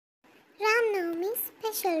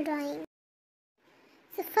special drawing.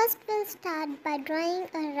 So first we'll start by drawing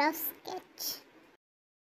a rough sketch.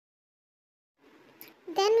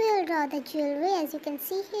 Then we'll draw the jewelry as you can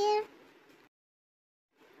see here.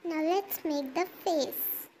 Now let's make the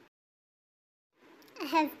face. I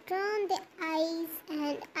have drawn the eyes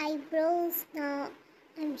and eyebrows. Now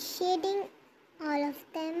I'm shading all of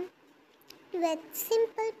them with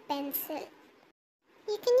simple pencil.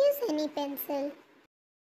 You can use any pencil.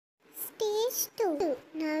 Stage 2.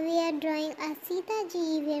 Now we are drawing a Sita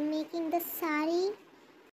ji. We are making the sari.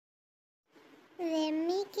 We are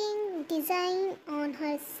making design on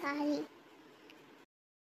her sari.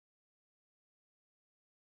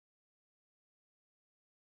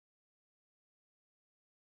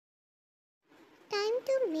 Time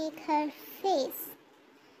to make her face.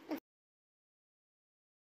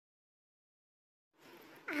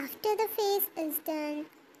 After the face is done,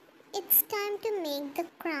 it's time to make the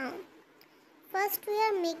crown. First we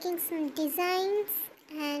are making some designs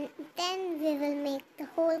and then we will make the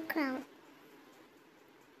whole crown.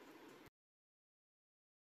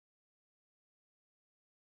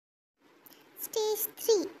 Stage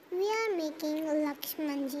 3. We are making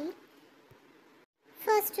Lakshmanji.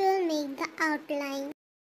 First we will make the outline.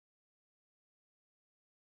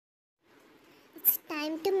 It's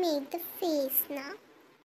time to make the face now.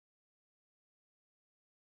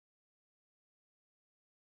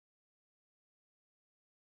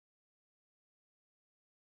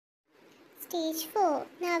 Stage 4.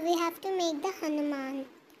 Now we have to make the Hanuman.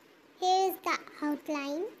 Here is the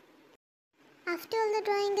outline. After all the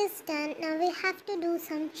drawing is done, now we have to do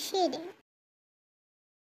some shading.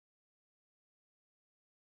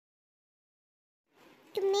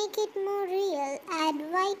 To make it more real, add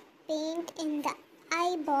white paint in the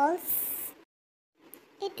eyeballs.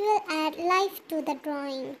 It will add life to the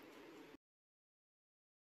drawing.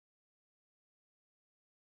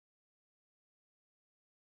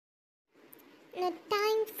 Now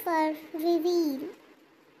time for reveal.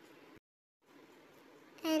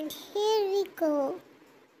 And here we go.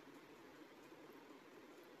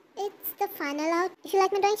 It's the final out. If you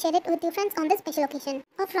like my drawing, share it with your friends on this special occasion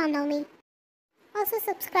of Ram Navami. Also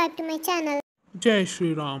subscribe to my channel. Jai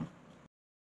Shri Ram.